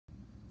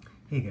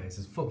Hey guys,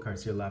 it's Full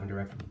Cards here, live and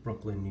direct from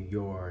Brooklyn, New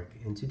York,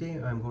 and today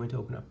I'm going to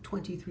open up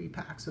 23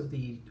 packs of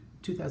the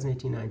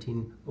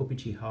 2018-19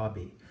 O-Pee-Chee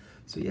Hobby.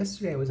 So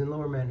yesterday I was in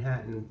Lower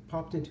Manhattan,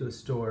 popped into a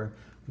store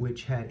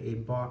which had a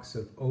box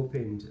of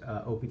opened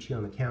O-Pee-Chee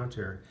on the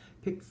counter,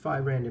 picked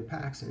 5 random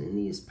packs, and in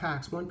these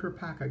packs, one per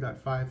pack, I got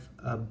 5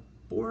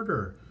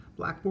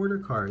 black border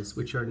cards,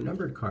 which are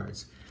numbered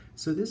cards.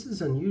 So this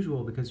is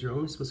unusual because you're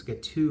only supposed to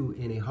get 2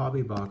 in a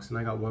hobby box, and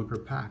I got 1 per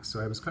pack. So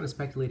I was kind of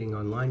speculating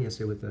online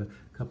yesterday with a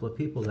couple of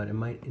people that it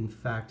might in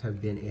fact have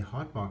been a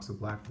hot box of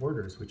black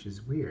borders, which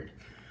is weird.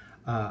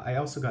 I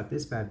also got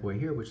this bad boy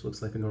here, which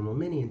looks like a normal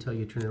mini until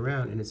you turn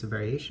around, and it's a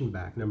variation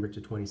back, numbered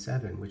to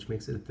 27, which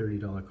makes it a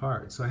 $30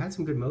 card. So I had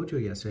some good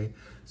mojo yesterday,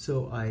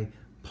 so I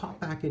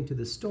popped back into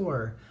the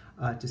store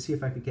to see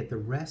if I could get the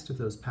rest of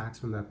those packs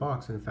from that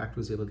box, and in fact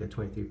was able to get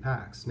 23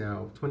 packs.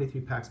 Now 23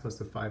 packs plus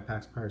the 5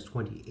 packs prior is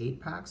 28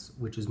 packs,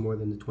 which is more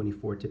than the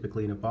 24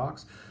 typically in a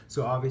box.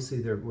 So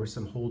obviously there were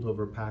some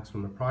holdover packs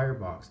from the prior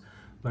box,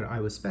 but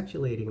I was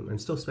speculating, I'm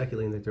still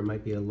speculating that there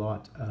might be a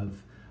lot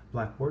of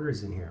black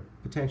borders in here,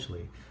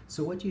 potentially.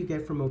 So what do you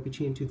get from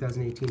O-Pee-Chee in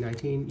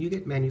 2018-19? You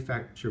get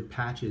manufactured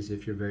patches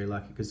if you're very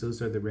lucky, because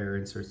those are the rare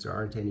inserts. There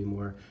aren't any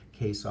more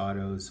case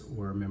autos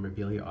or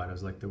memorabilia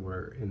autos like there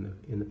were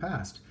in the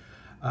past.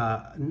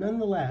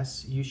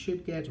 Nonetheless, you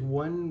should get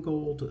 1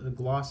 gold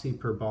glossy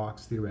per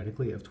box,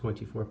 theoretically, of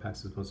 24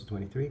 packs as opposed to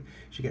 23. You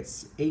should get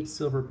 8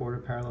 silver border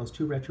parallels,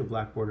 2 retro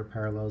black border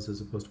parallels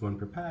as opposed to 1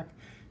 per pack,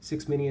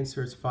 6 mini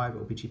inserts, 5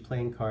 OPC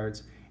Playing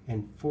Cards,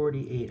 and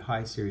 48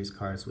 high series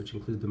cards, which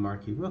include the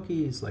Marquee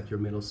Rookies, like your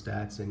middle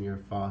stats and your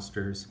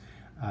Fosters,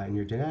 and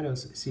your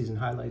Donatos, season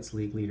highlights,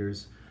 league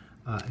leaders,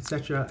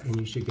 etc. And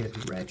you should get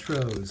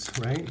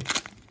retros, right?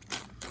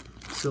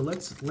 So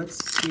let's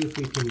see if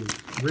we can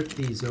rip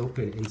these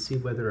open and see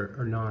whether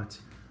or not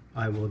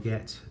I will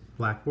get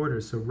black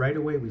borders. So right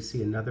away we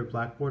see another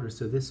black border.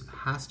 So this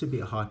has to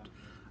be a hot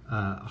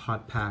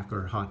pack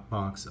or hot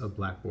box of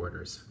black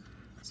borders.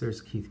 So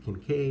there's Keith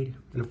Kincaid,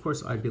 and of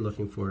course I'd be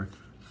looking for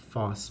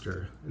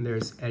Foster. And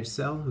there's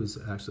Edgecell, who's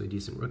actually a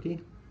decent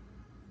rookie,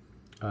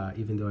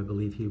 even though I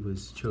believe he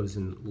was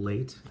chosen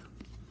late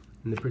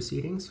in the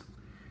proceedings.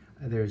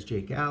 There's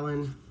Jake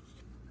Allen,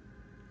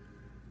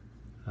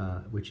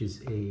 which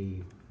is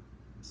a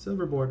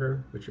silver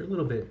border, which are a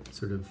little bit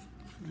sort of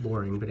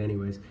boring, but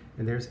anyways.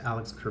 And there's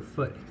Alex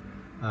Kerfoot,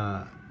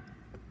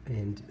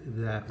 and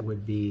that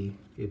would be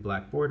a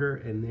black border.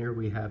 And there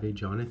we have a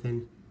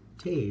Jonathan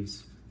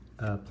Taves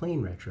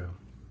plain retro.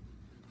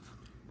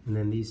 And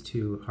then these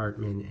two,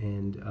 Hartman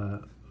and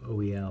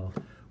OEL,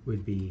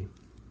 would be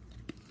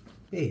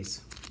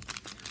base.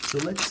 So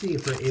let's see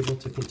if we're able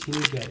to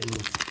continue getting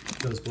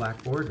those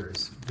black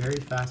borders. Very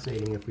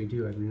fascinating if we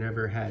do. I've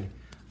never had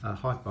a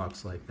hot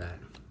box like that.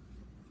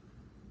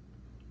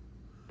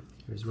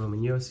 There's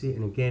Roman Yossi,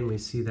 and again we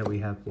see that we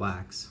have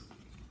blacks.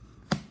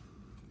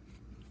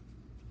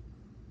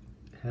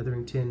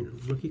 Hetherington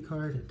rookie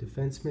card,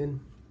 defenseman.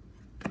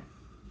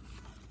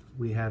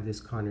 We have this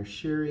Connor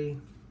Sheary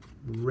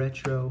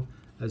retro,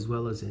 as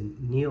well as a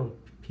Neil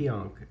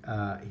Pionk.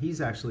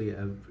 He's actually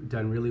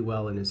done really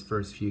well in his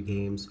first few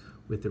games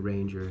with the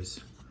Rangers.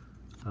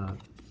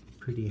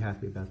 Pretty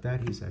happy about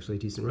that. He's actually a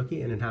decent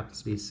rookie, and it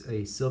happens to be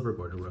a silver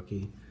border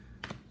rookie.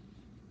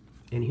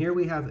 And here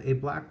we have a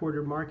black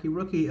border marquee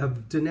rookie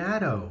of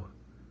Donato.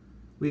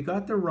 We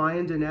got the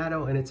Ryan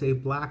Donato, and it's a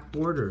black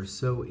border,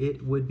 so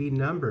it would be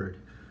numbered.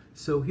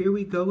 So here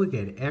we go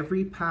again.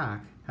 Every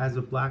pack has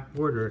a black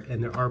border,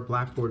 and there are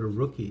black border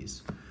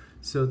rookies.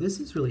 So this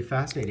is really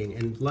fascinating,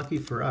 and lucky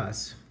for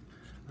us,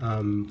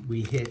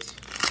 we hit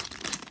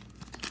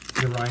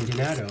the Ryan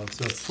Donato.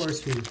 So of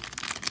course we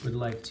would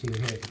like to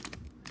hit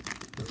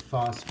the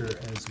Foster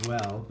as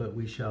well, but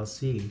we shall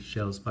see.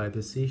 Shells by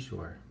the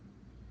seashore.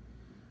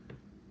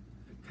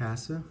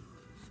 Casa,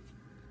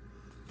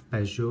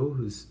 Pajot,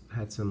 who's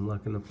had some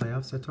luck in the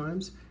playoffs at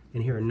times,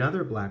 and here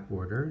another black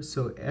border.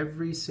 So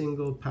every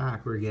single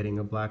pack we're getting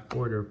a black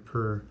border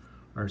per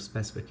our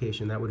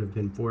specification. That would have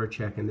been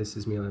Voracek, and this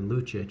is Milan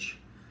Lucic,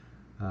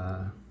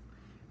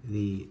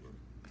 the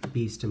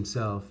beast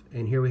himself.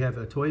 And here we have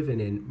a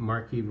Toivonen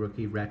Marquee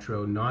Rookie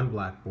Retro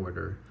non-black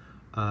border.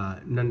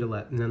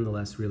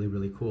 Nonetheless, really,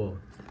 really cool.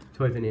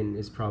 Toivonen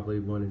is probably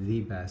one of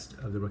the best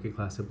of the rookie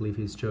class. I believe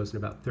he's chosen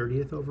about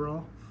 30th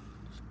overall.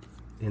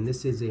 And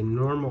this is a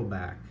normal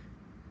back,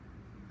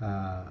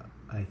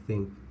 I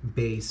think,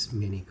 base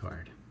mini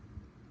card.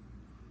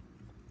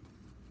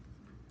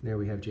 There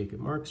we have Jacob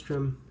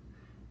Markstrom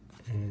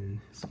and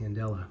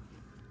Scandella.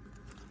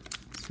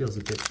 This feels a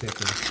bit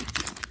thicker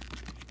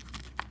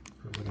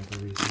for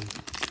whatever reason.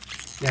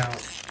 Now,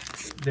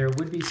 there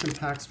would be some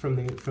packs from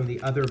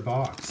the other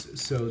box,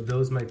 so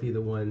those might be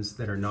the ones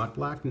that are not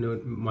black.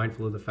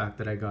 Mindful of the fact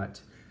that I got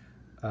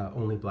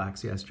only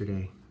blacks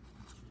yesterday.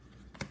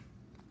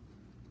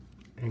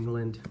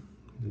 England,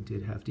 who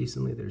did half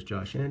decently. There's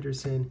Josh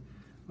Anderson.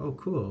 Oh,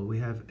 cool. We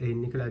have a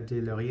Nicolas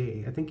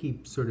Delaurier. I think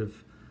he sort of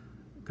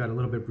got a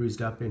little bit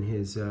bruised up in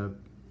his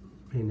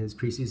in his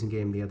preseason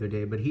game the other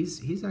day, but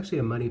he's actually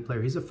a money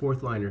player. He's a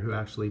fourth liner who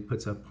actually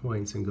puts up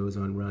points and goes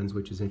on runs,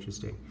 which is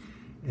interesting.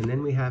 And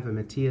then we have a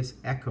Matthias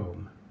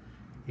Ekholm,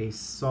 a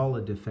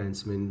solid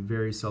defenseman,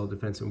 very solid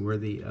defenseman,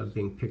 worthy of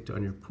being picked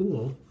on your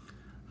pool,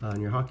 on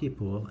your hockey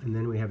pool. And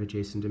then we have a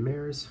Jason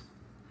Demers.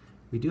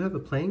 We do have a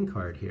playing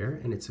card here,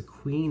 and it's a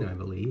queen, I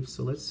believe.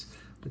 So let's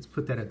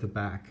put that at the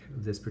back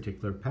of this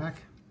particular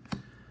pack.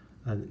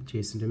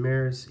 Jason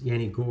Demers,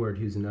 Yanni Gourde,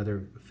 who's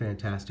another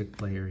fantastic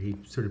player. He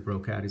sort of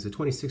broke out. He's a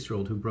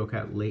 26-year-old who broke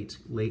out late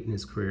in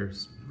his career,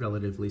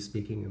 relatively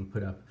speaking, and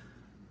put up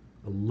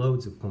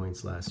loads of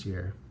points last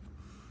year.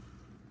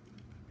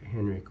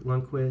 Henrik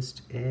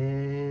Lundqvist,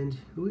 and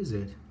who is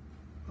it?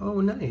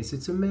 Oh, nice.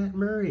 It's a Matt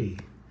Murray.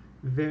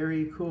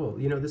 Very cool.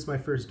 You know, this is my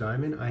first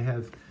diamond. I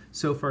have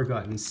so far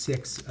gotten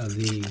 6 of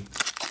the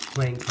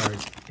playing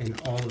cards,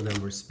 and all of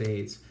them were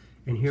spades.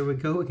 And here we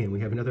go again. We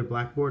have another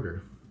black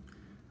border.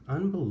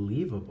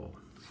 Unbelievable.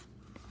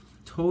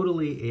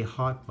 Totally a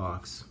hot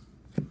box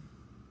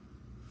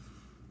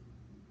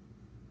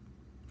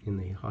in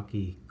the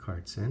hockey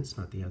card sense,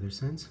 not the other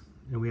sense.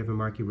 And we have a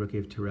marquee rookie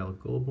of Terrell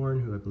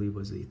Goulbourne, who I believe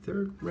was the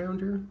 3rd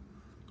rounder,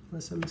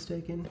 unless I'm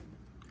mistaken.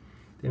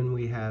 Then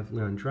we have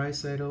Leon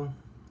Draisaitl,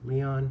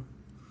 Leon,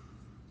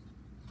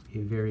 a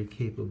very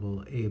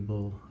capable,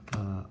 able,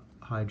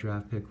 high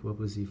draft pick. What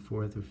was he,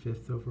 4th or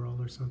 5th overall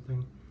or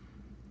something?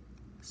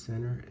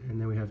 Center. And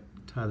then we have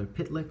Tyler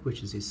Pitlick,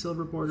 which is a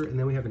silver border, and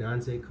then we have an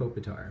Anze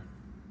Kopitar.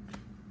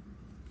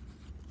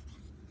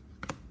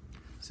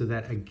 So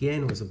that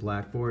again was a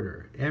black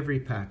border. Every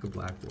pack of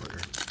black border.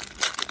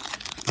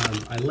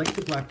 I like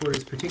the black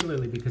borders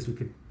particularly because we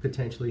could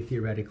potentially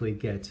theoretically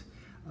get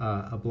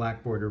a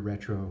black border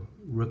retro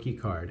rookie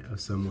card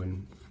of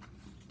someone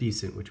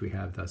decent, which we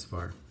have thus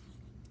far.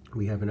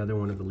 We have another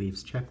one of the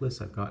Leafs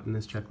checklists. I've gotten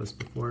this checklist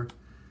before.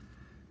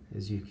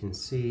 As you can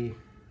see,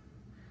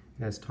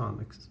 it has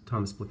Thomas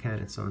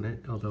Plekanec on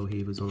it, although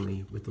he was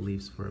only with the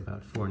Leafs for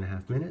about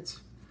 4.5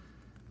 minutes.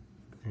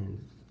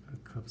 And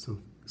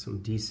some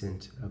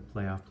decent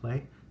playoff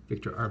play.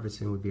 Victor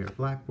Arvidsson would be our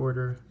black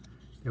border.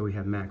 There we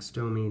have Max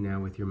Domi, now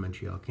with your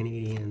Montreal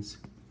Canadiens.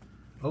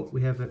 Oh,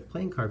 we have a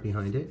playing card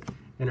behind it.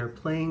 And our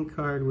playing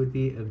card would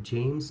be of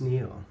James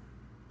Neal.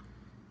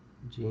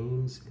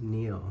 James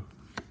Neal.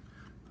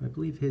 I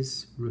believe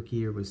his rookie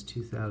year was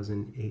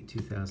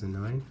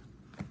 2008-2009.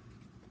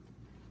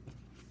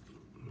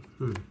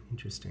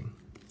 Interesting.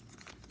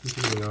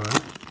 Continuing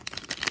on.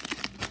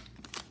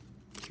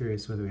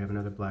 Curious whether we have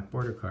another black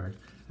border card.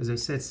 As I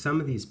said, some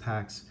of these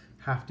packs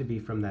have to be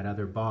from that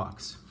other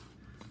box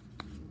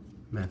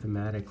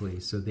mathematically,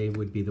 so they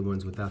would be the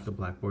ones without the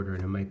black border,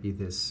 and it might be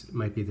this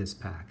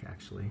pack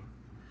actually.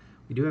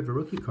 We do have a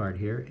rookie card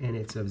here, and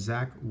it's of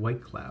Zach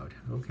Whitecloud.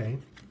 Okay,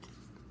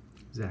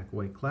 Zach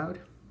Whitecloud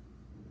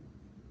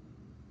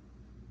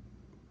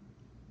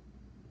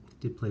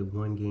did play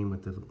 1 game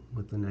with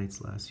the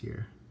Knights last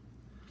year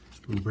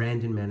in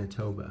Brandon,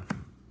 Manitoba.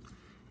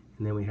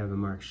 And then we have a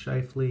Mark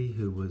Scheifele,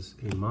 who was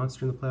a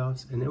monster in the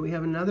playoffs. And then we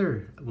have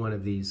another one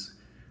of these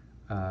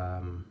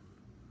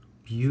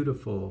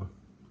beautiful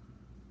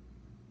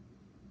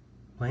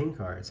playing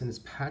cards, and it's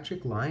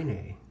Patrick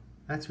Laine.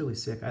 That's really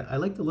sick. I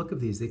like the look of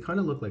these. They kind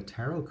of look like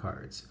tarot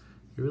cards.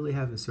 They really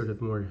have a sort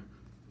of more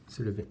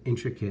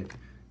intricate,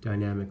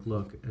 dynamic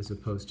look as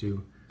opposed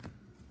to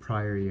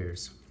prior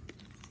years.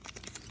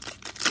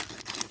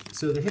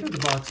 So the hit of the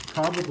box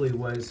probably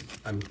was,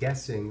 I'm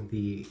guessing,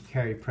 the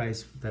Carey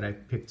Price that I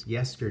picked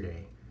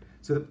yesterday.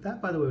 So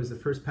that, by the way, was the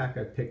first pack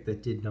I picked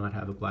that did not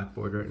have a black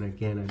border, and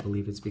again, I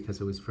believe it's because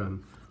it was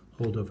from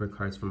holdover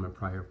cards from a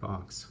prior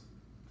box.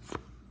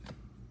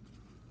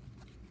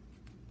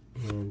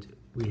 And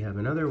we have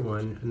another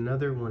one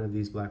of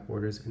these black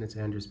borders, and it's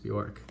Anders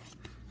Bjork.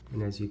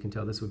 And as you can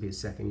tell, this would be a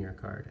 2nd-year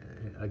card.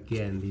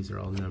 Again, these are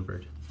all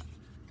numbered.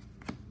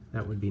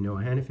 That would be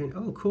Noah Hannafin.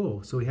 Oh,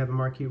 cool. So we have a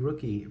marquee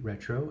rookie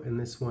retro, and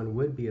this one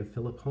would be a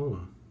Philip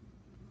Holm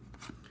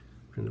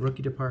from the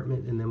rookie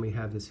department. And then we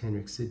have this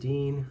Henrik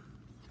Sedin,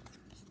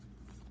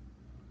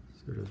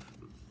 sort of,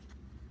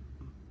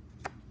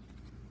 I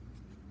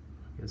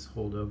guess,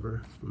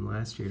 holdover from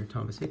last year,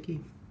 Thomas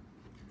Hickey.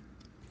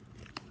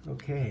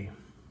 Okay,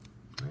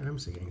 I'm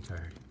still getting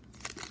tired.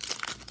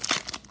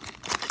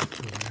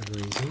 For whatever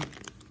reason.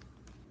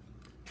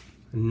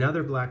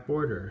 Another black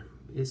border.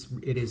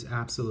 It is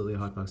absolutely a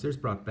hot box. There's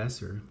Brock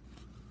Besser.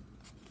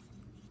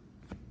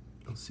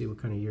 We'll see what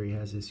kind of year he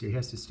has this year. He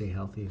has to stay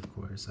healthy, of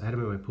course. I had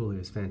him in my pool. He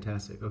was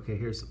fantastic. Okay,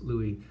 here's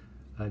Louis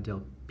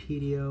Del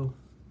Pidio.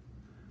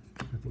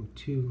 Nothing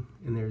too.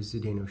 And there's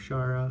Zdeno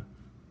Chara.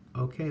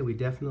 Okay, we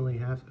definitely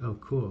have. Oh,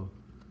 cool.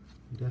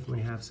 We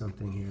definitely have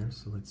something here.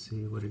 So let's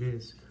see what it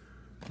is.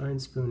 Ryan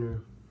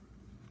Spooner,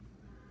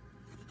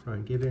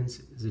 Ron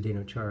Gibbons,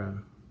 Zdeno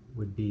Chara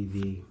would be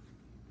the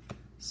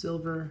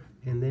silver,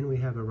 and then we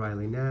have a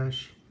Riley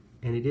Nash,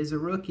 and it is a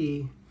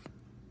rookie,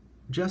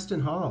 Justin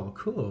Hall.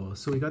 Cool.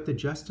 So we got the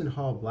Justin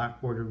Hall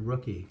black border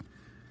rookie.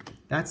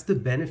 That's the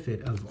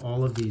benefit of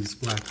all of these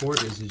black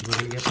borders, is we're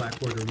going to get black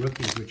border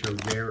rookies, which are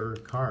rarer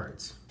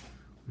cards,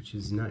 which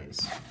is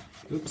nice.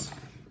 Oops.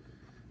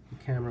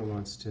 camera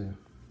wants to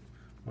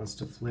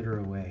flitter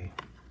away.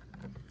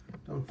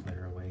 Don't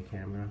flitter away,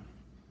 camera.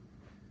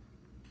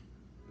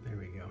 There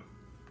we go.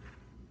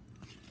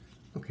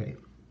 Okay,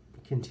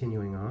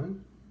 continuing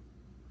on.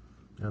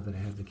 Now that I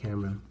have the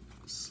camera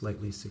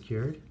slightly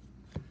secured,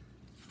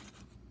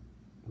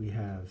 we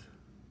have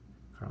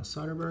Carl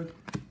Soderberg,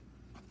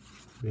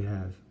 we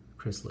have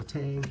Chris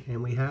Letang,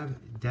 and we have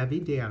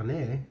David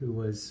Desharnais, who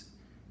was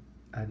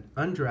an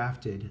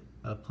undrafted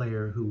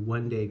player who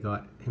one day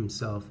got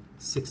himself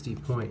 60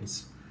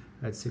 points.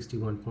 Had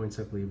 61 points,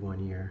 I believe,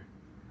 one year.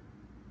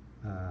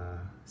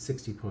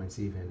 60 points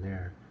even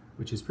there,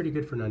 which is pretty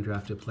good for an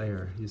undrafted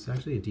player. He's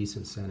actually a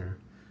decent center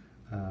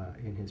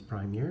in his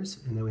prime years.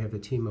 And then we have the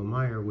Timo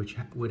Meier, which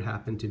would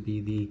happen to be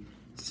the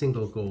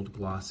single gold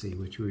glossy,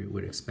 which we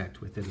would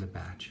expect within the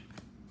batch.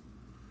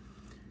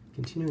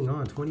 Continuing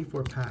on,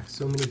 24 packs,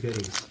 so many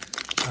goodies.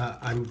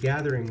 I'm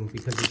gathering,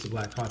 because it's a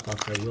black hot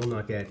box, I will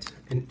not get,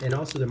 and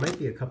also there might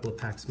be a couple of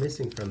packs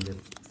missing from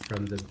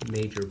the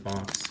major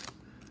box,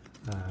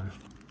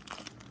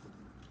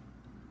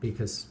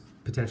 because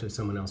potentially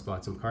someone else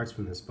bought some cards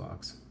from this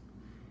box.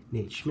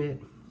 Nate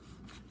Schmidt,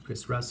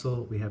 Chris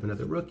Russell, we have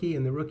another rookie,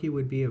 and the rookie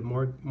would be of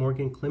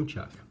Morgan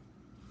Klimchuk.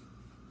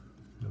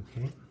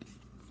 Okay.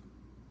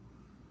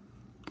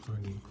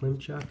 Morgan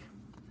Klimchuk.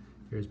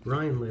 Here's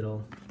Brian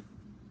Little.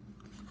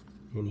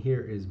 And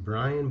here is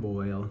Brian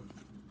Boyle.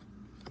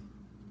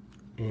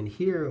 And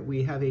here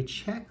we have a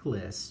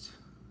checklist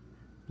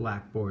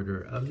black border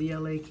of the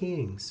LA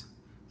Kings.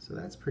 So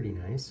that's pretty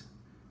nice.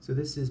 So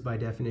this is by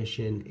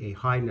definition a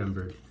high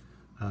numbered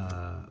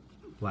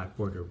black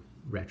border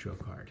retro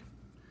card,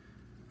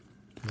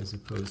 as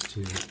opposed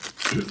to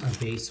a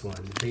base one.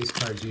 The base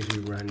cards usually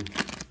run,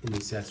 in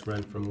these sets,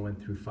 run from 1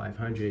 through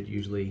 500.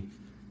 Usually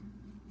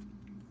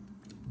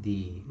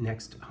the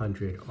next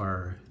 100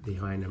 are the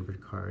high numbered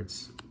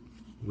cards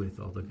with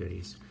all the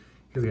goodies.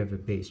 Here we have a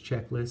base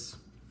checklist,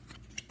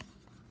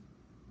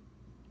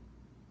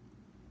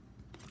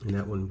 and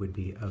that one would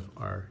be of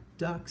our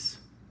Ducks,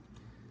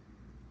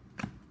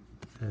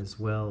 as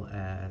well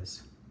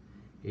as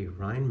a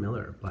Ryan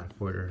Miller black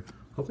border,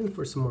 hoping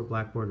for some more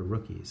black border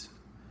rookies.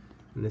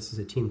 And this is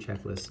a team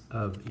checklist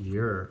of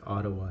your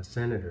Ottawa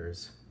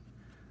Senators.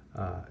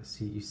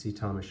 You see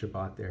Thomas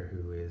Chabot there,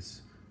 who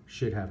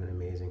should have an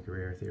amazing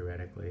career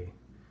theoretically.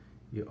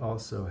 You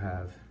also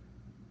have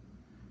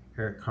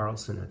Erik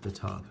Karlsson at the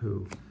top,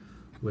 who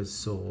was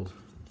sold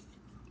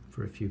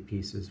for a few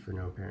pieces for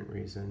no apparent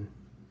reason.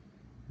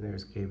 And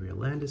there's Gabriel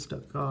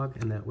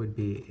Landeskog, and that would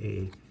be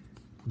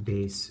a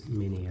base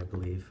mini, I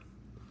believe,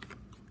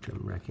 which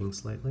I'm wrecking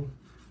slightly.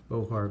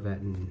 Bo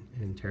Horvat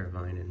and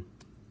Teravainen.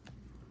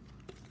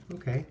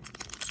 Okay,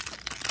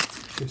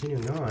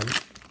 continuing on.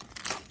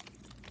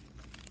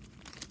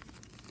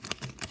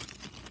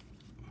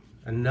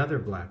 Another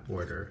black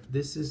border.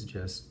 This is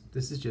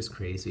just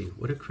crazy.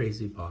 What a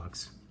crazy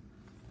box.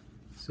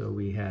 So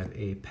we have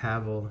a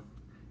Pavel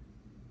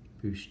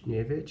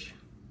Buchnevich,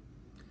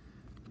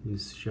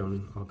 who's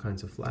shown all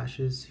kinds of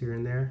flashes here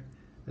and there,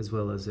 as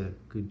well as a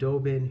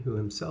Gudobin, who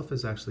himself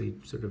has actually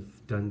sort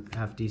of done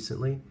half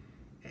decently.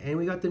 And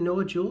we got the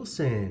Noah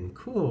Juleson.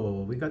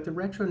 Cool. We got the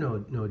retro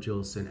Noah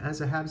Juleson.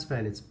 As a Habs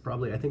fan, it's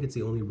probably, I think it's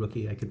the only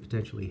rookie I could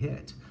potentially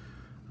hit.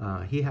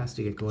 He has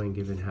to get going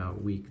given how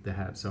weak the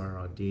Habs are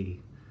on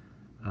D.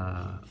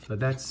 But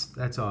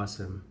that's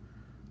awesome.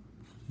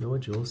 Noah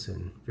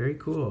Juleson. Very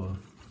cool.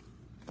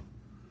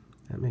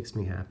 That makes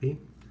me happy.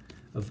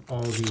 Of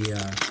all the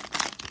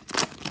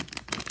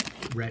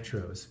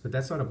retros. But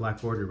that's not a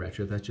black border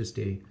retro. That's just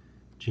a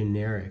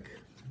generic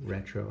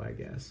retro, I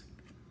guess.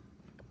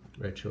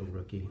 Retro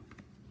rookie,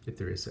 if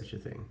there is such a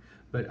thing.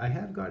 But I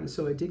have gotten,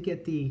 so I did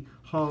get the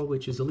Hall,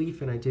 which is a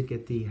Leaf, and I did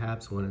get the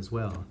Habs one as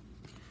well.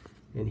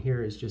 And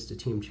here is just a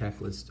team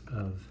checklist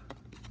of,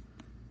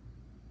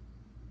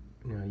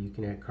 now you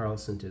can add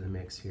Karlsson to the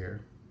mix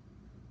here,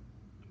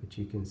 but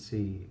you can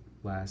see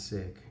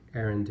Vlasic,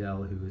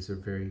 Arundel, who is a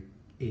very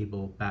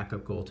able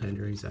backup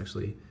goaltender. He's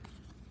actually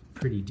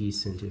pretty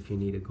decent if you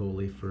need a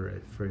goalie for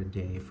a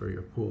day for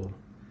your pool.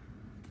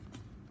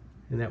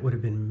 And that would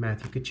have been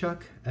Matthew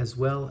Tkachuk, as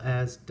well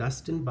as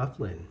Dustin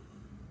Byfuglien.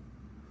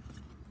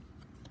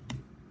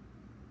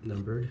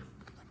 Numbered.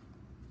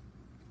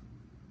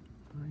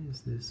 Why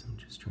is this? I'm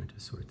just trying to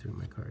sort through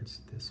my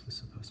cards. This was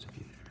supposed to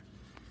be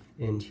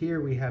there. And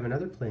here we have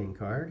another playing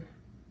card.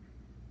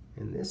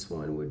 And this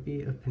one would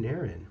be of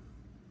Panarin.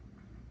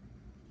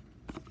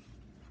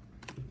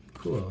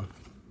 Cool.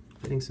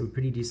 Getting some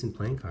pretty decent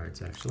playing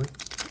cards, actually.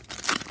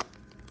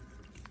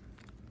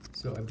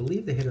 So I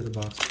believe the hit of the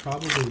box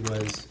probably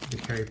was the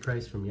Carey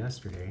Price from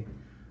yesterday,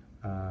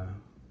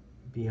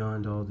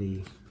 beyond all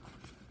the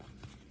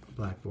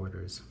black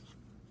borders.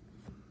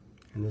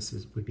 And this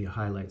would be a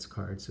highlights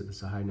card, so this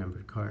is a high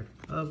numbered card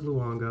of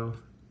Luongo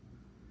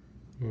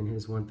in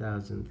his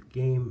 1000th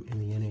game in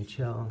the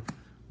NHL,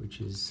 which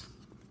is,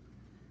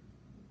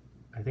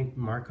 I think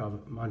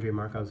Andrei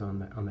Markov's on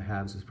the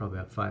Habs is probably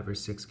about 5 or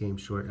 6 games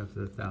short of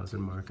the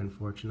 1,000 mark,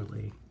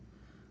 unfortunately.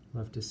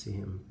 Love to see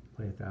him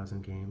play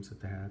 1,000 games at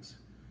the Habs.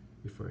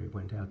 before he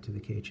went out to the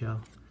KHL.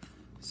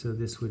 So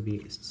this would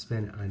be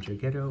Sven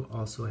Andrighetto,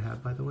 also I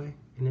have, by the way,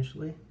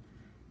 initially.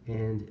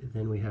 And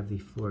then we have the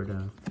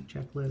Florida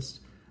checklist,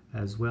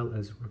 as well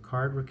as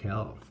Ricard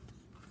Raquel.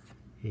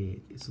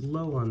 He is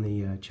low on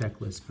the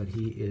checklist, but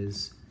he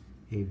is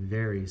a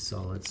very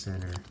solid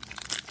center.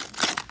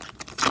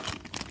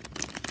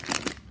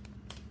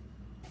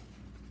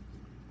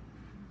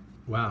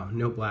 Wow,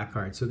 no black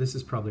card. So this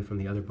is probably from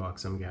the other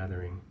box I'm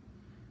gathering.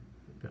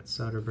 We've got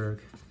Soderberg.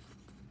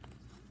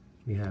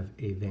 We have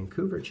a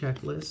Vancouver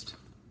checklist.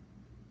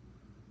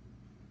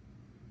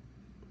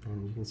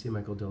 And you can see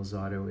Michael Del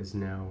Zotto is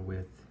now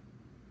with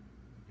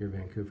your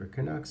Vancouver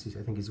Canucks.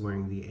 I think he's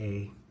wearing the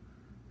A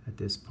at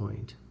this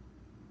point.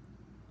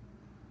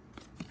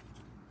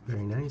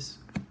 Very nice.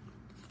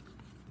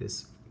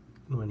 This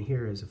one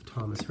here is of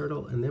Thomas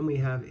Hertl. And then we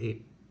have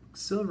a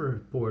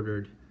silver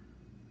bordered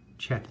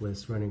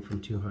checklist running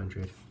from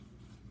 200.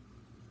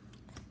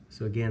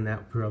 So again,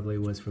 that probably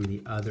was from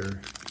the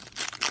other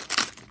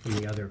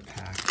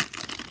pack.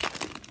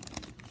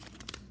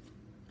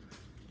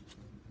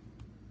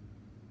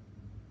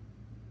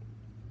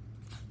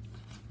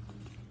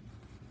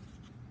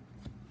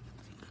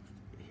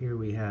 Here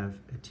we have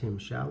a Tim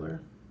Schaller,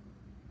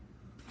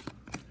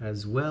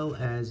 as well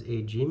as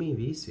a Jimmy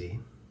Vesey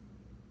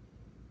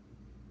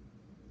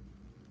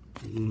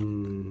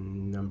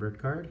numbered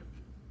card.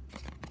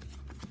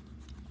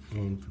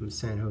 And from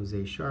San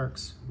Jose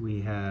Sharks,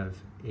 we have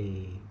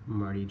a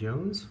Marty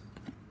Jones,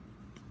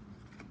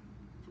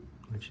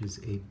 which is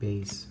a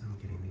base. I'm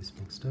getting these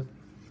mixed up.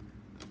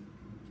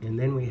 And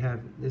then we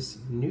have this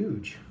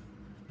Nuge,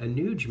 a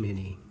Nuge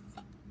mini.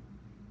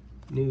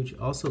 Nuge,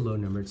 also low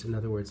numbered, so in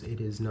other words,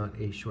 it is not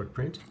a short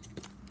print.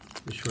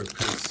 The short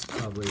prints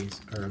probably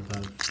are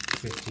above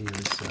 50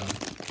 or so.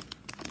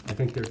 I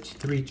think there are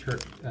three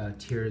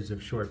tiers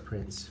of short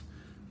prints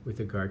with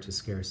regard to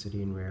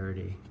scarcity and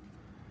rarity.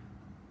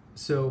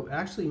 So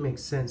actually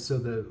makes sense. So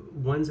the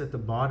ones at the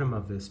bottom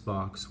of this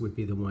box would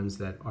be the ones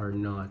that are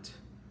not,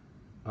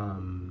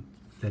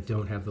 that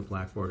don't have the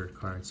black bordered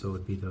card. So it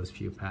would be those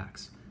few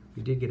packs.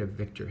 We did get a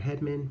Victor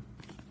Hedman,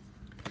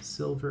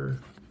 silver,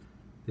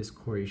 this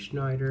Corey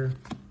Schneider,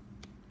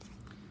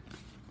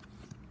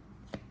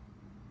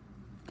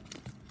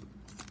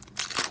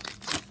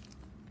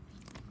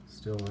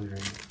 still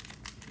wondering,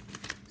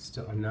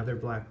 still another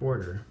black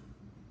border.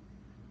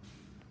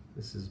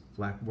 This is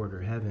black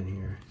border heaven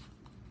here.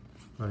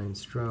 Ryan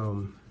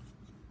Strome.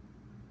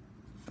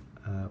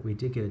 We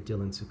did get a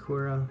Dylan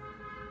Sakura,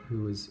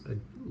 who was a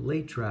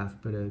late draft,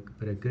 but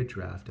a good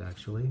draft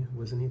actually.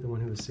 Wasn't he the one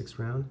who was 6th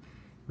round?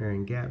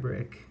 Marian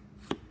Gaborik.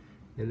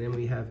 And then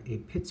we have a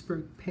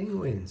Pittsburgh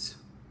Penguins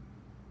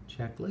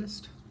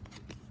checklist.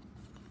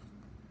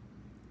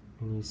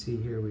 And you see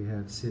here we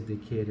have Sid the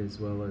Kid as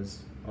well as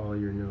all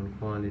your known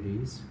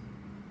quantities.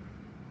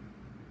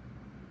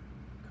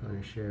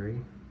 Connor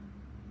Sherry,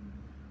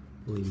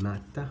 Uli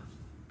Mata.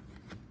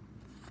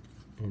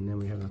 And then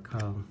we have a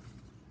Kyle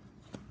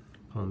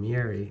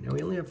Palmieri. Now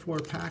we only have 4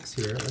 packs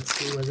here. Let's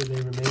see whether they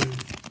remain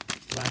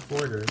black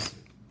borders.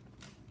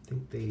 I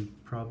think they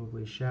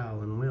probably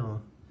shall and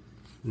will.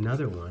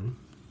 Another one.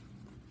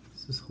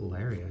 This is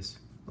hilarious.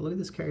 Oh, look at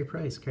this Carey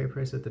Price. Carey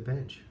Price at the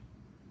bench.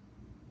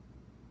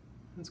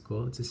 That's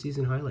cool. It's a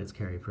season highlights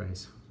Carey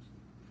Price.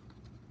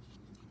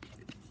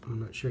 I'm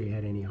not sure he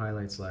had any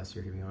highlights last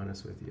year, to be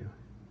honest with you.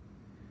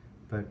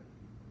 But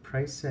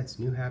Price sets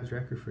new Habs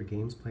record for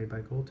games played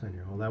by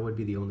goaltender. Well, that would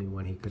be the only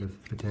one he could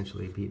have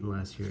potentially beaten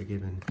last year,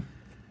 given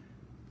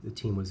the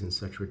team was in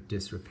such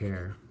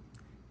disrepair.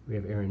 We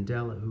have Aaron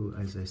Dell, who,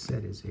 as I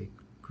said, is a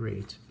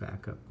great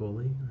backup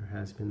goalie, or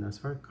has been thus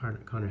far.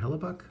 Connor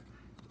Hellebuck,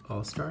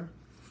 All-Star.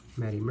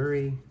 Matty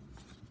Murray,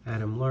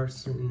 Adam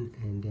Larson,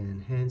 and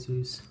Dan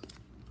Hanzus.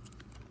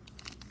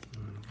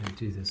 I'm going to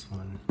do this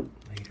one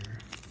later.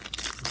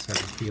 Just have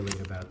a feeling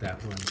about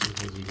that one.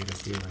 Sometimes you get a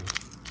feeling.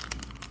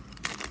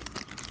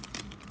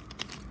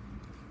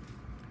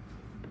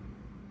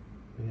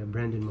 We have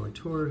Brendan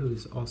Montour,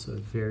 who's also a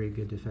very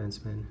good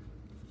defenseman.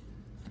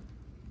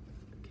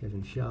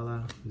 Kevin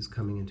Fiala, who's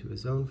coming into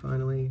his own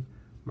finally.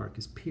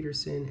 Marcus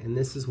Peterson, and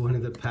this is one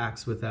of the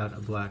packs without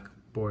a black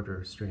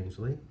border,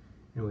 strangely.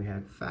 And we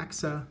had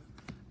Faxa,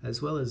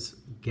 as well as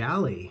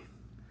Galley.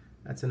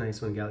 That's a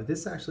nice one, Galley.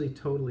 This actually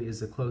totally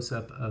is a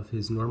close-up of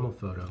his normal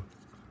photo.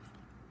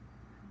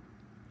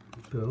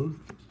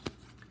 Boom.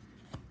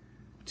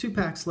 2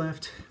 packs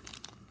left.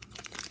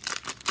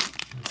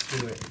 Let's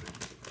do it.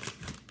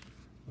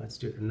 Let's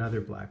do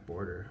another black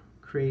border.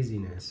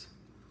 Craziness.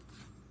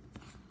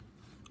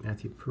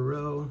 Matthew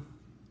Perreault.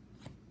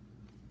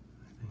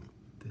 I think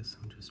this,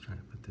 I'm just trying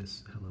to put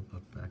this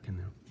Hellebuck back in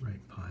the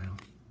right pile.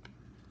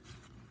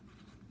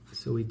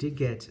 So we did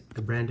get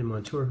a Brandon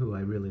Montour, who I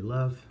really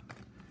love,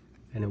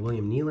 and a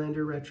William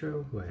Nylander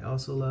retro, who I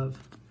also love,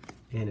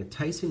 and a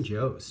Tyson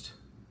Jost,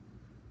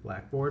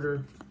 black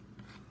border.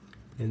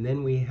 And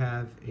then we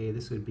have a,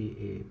 this would be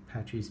a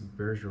Patrice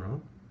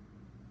Bergeron,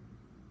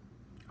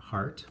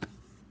 heart.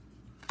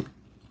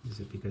 Is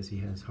it because he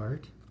has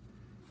heart?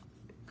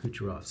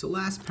 Kucherov. So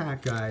last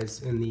pack,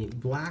 guys, in the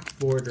black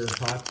border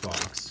hot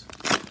box.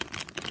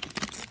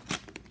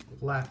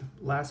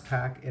 Last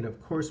pack, and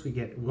of course we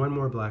get one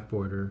more black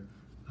border.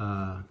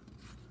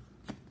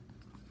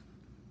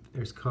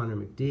 There's Connor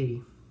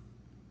McD.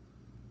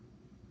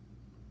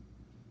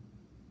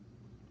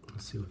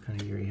 Let's see what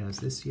kind of year he has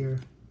this year.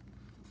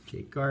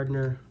 Jake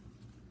Gardner.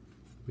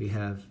 We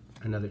have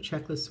another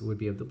checklist, would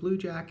be of the Blue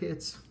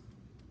Jackets.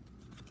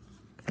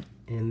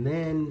 And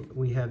then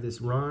we have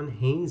this Ron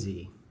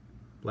Hainsey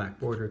black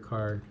border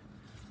card,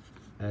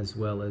 as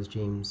well as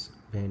James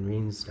Van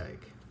Riemsdyk.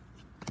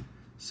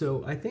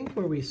 So I think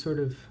where we sort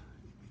of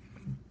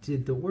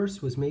did the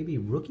worst was maybe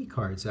rookie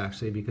cards,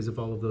 actually, because of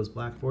all of those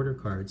black border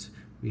cards.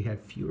 We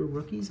had fewer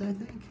rookies, I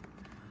think.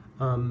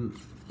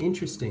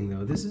 Interesting,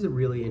 though. This is a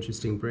really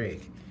interesting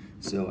break.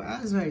 So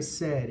as I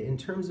said, in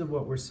terms of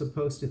what we're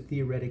supposed to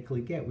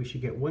theoretically get, we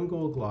should get one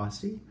gold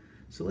glossy.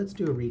 So let's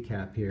do a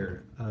recap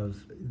here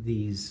of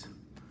this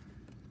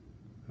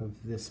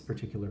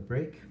particular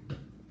break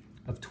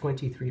of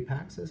 23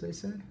 packs, as I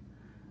said.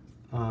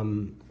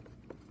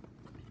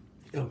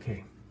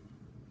 Okay.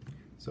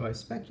 So I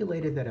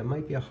speculated that it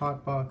might be a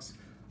hot box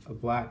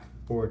of black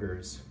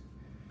borders.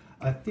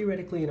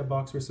 Theoretically, in a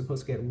box, we're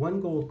supposed to get one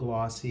gold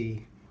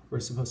glossy. We're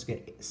supposed to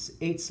get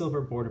 8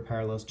 silver border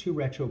parallels, 2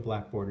 retro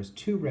black borders,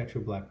 2 retro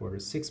black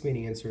borders, 6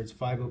 mini inserts,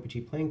 5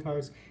 OPC Playing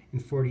Cards,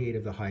 and 48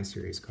 of the high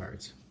series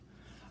cards.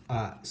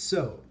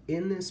 So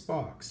in this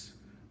box,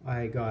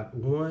 I got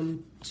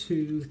 1,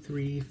 2,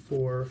 3,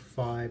 4,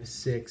 5,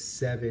 6,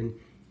 7,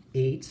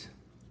 8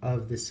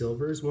 of the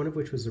silvers, one of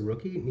which was a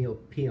rookie, Neil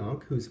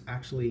Pionk, who's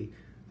actually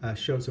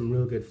shown some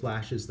real good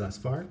flashes thus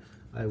far.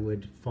 I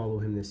would follow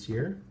him this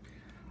year.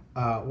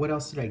 What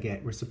else did I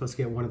get? We're supposed to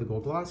get one of the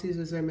gold glossies,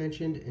 as I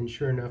mentioned, and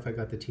sure enough, I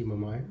got the Timo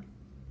Meier.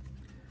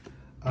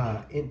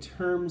 In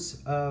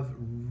terms of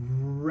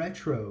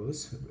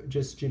retros,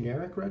 just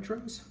generic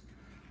retros,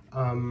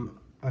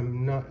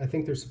 I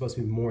think there's supposed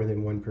to be more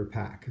than one per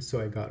pack.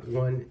 So I got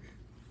 1,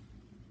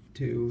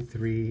 2,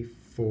 3,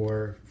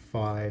 4,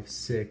 5,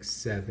 6,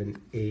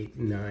 7, 8,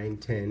 9,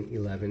 10,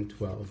 11,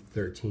 12,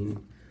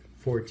 13,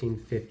 14,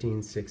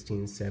 15,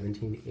 16,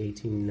 17,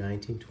 18,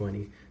 19,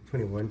 20,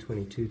 21,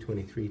 22,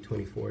 23,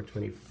 24,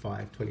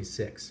 25,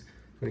 26,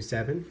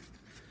 27.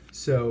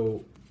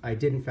 So I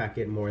did in fact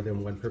get more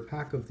than one per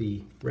pack of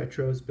the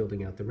retros,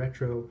 building out the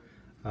retro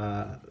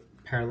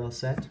parallel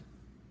set.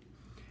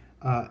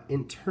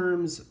 In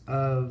terms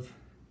of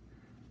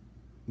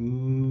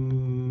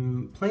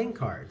playing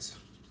cards,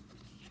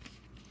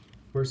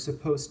 we're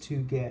supposed to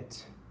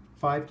get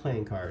 5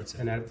 playing cards,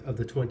 and out of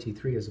the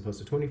 23 as opposed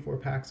to 24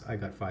 packs, I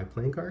got 5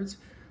 playing cards.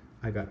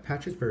 I got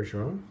Patrick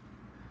Bergeron,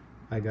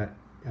 I got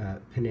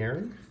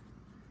Panarin,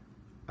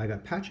 I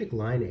got Patrick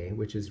Laine,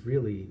 which is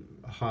really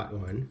a hot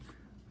one.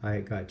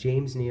 I got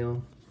James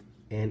Neal,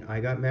 and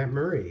I got Matt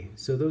Murray.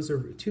 So those are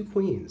 2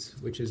 queens,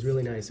 which is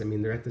really nice. I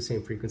mean, they're at the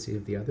same frequency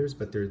of the others,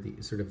 but they're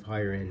the sort of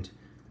higher end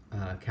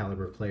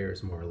caliber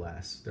players, more or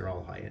less. They're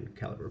all high end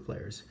caliber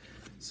players.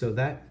 So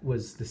that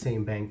was the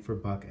same bang for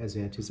buck as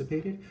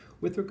anticipated.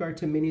 With regard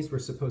to minis, we're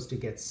supposed to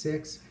get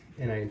 6,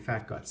 and I in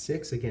fact got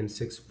 6. Again,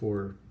 6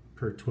 per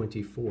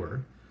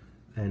 24.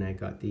 And I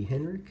got the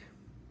Henrik,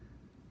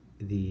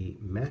 the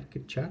Matt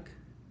Tkachuk,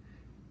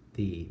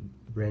 the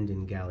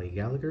Brendan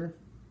Gallagher.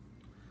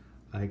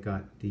 I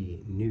got the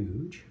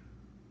Nuge.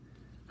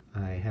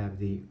 I have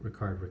the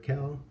Ricard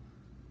Raquel,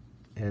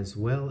 as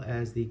well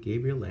as the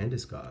Gabriel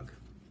Landeskog.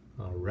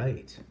 All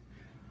right.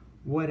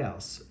 What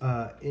else?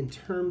 In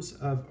terms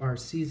of our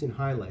season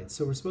highlights,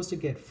 so we're supposed to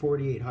get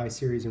 48 high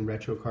series and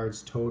retro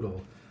cards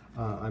total.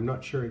 I'm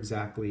not sure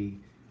exactly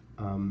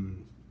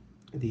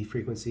the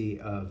frequency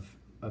of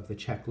the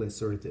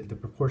checklists or the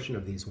proportion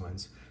of these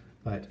ones,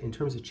 but in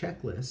terms of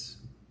checklists,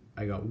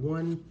 I got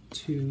 1,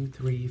 2,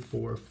 3,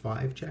 4,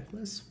 5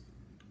 checklists.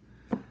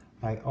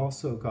 I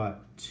also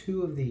got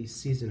 2 of the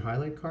season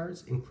highlight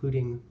cards,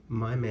 including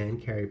my man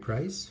Carey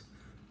Price,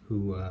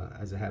 who,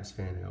 as a Habs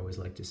fan, I always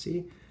like to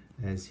see,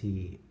 as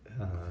he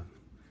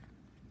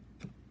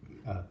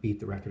beat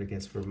the record, I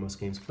guess, for most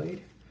games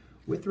played.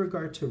 With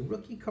regard to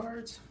rookie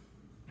cards,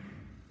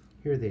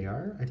 here they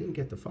are. I didn't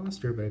get the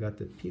Foster, but I got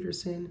the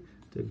Peterson,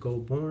 the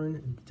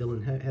Goldborn,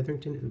 Dylan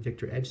Hetherington,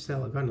 Victor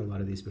Edgestyle. I've gotten a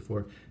lot of these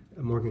before.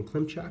 Morgan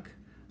Klimchuk.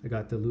 I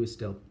got the Louis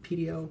Del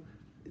Pidio,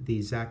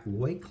 the Zach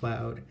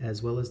Whitecloud,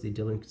 as well as the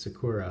Dylan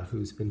Sakura,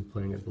 who's been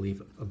playing, I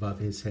believe, above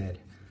his head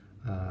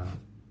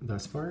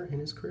thus far in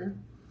his career,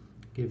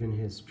 given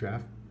his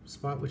draft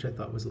spot, which I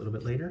thought was a little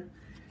bit later.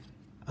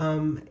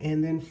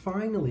 And then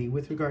finally,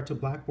 with regard to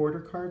black border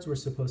cards, we're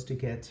supposed to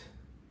get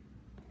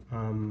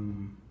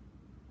 2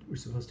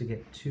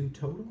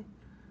 total.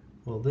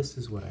 Well, this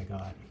is what I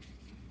got.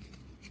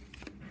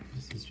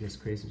 This is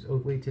just crazy. Oh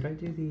wait, did I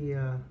do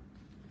the?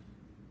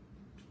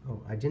 Oh,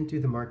 I didn't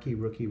do the Marquee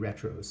Rookie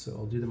Retros, so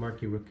I'll do the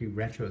Marquee Rookie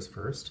Retros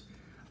first.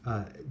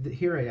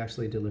 Here I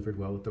actually delivered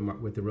well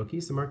with the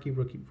rookies. The Marquee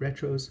Rookie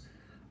Retros,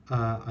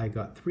 I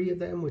got 3 of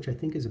them, which I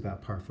think is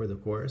about par for the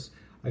course.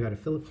 I got a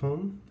Philip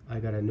Holm, I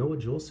got a Noah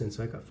Juleson,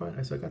 so I got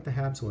the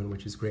Habs one,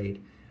 which is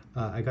great.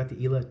 I got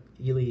the Eli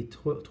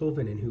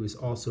Tolvanen, who is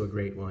also a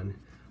great one.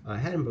 I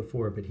had him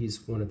before, but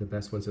he's one of the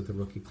best ones of the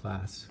rookie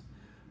class.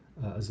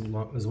 As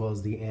well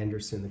as the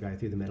Anderson, the guy who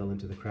threw the medal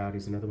into the crowd.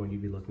 He's another one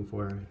you'd be looking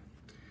for.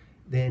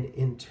 Then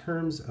in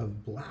terms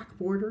of black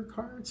border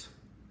cards,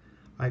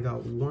 I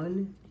got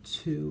 1,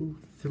 2,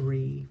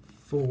 3,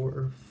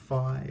 4,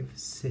 5,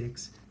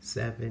 6,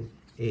 7,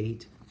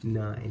 8,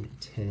 9,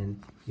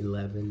 10,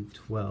 11,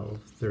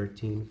 12,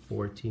 13,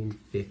 14,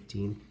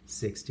 15,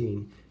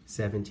 16,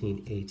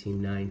 17,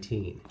 18,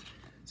 19.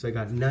 So I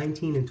got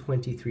 19 and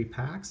 23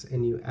 packs,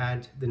 and you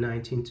add the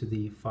 19 to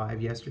the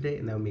 5 yesterday,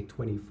 and that would make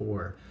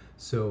 24.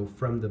 So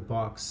from the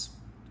box,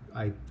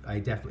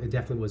 it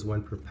definitely was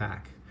one per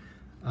pack.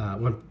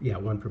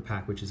 One per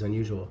pack, which is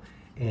unusual.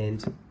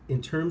 And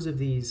in terms of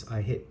these,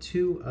 I hit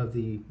 2 of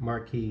the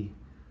Marquee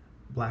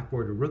Black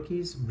Border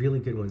Rookies, really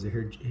good ones. I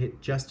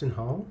hit Justin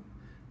Hall,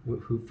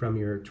 who from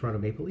your Toronto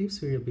Maple Leafs,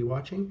 who you'll be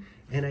watching,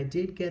 and I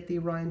did get the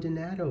Ryan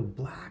Donato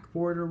Black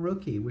Border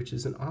Rookie, which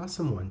is an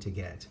awesome one to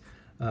get.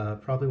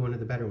 Probably one of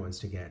the better ones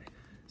to get.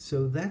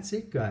 So that's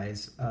it,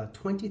 guys.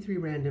 23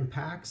 random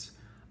packs,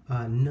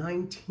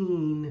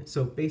 19.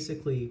 So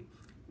basically,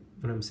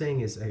 what I'm saying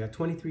is I got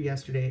 23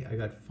 yesterday. I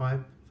got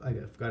 5. I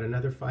got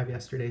another 5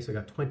 yesterday. So I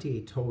got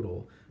 28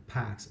 total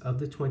packs. Of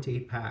the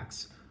 28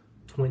 packs,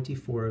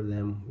 24 of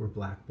them were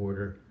black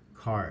border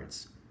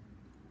cards.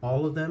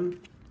 All of them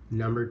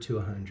numbered to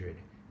 100.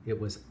 It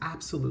was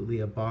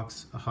absolutely a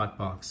hot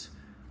box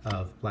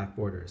of black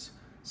borders.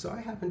 So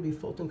I happen to be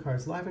Fulton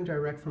Cards live and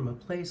direct from a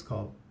place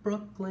called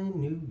Brooklyn,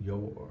 New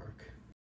York.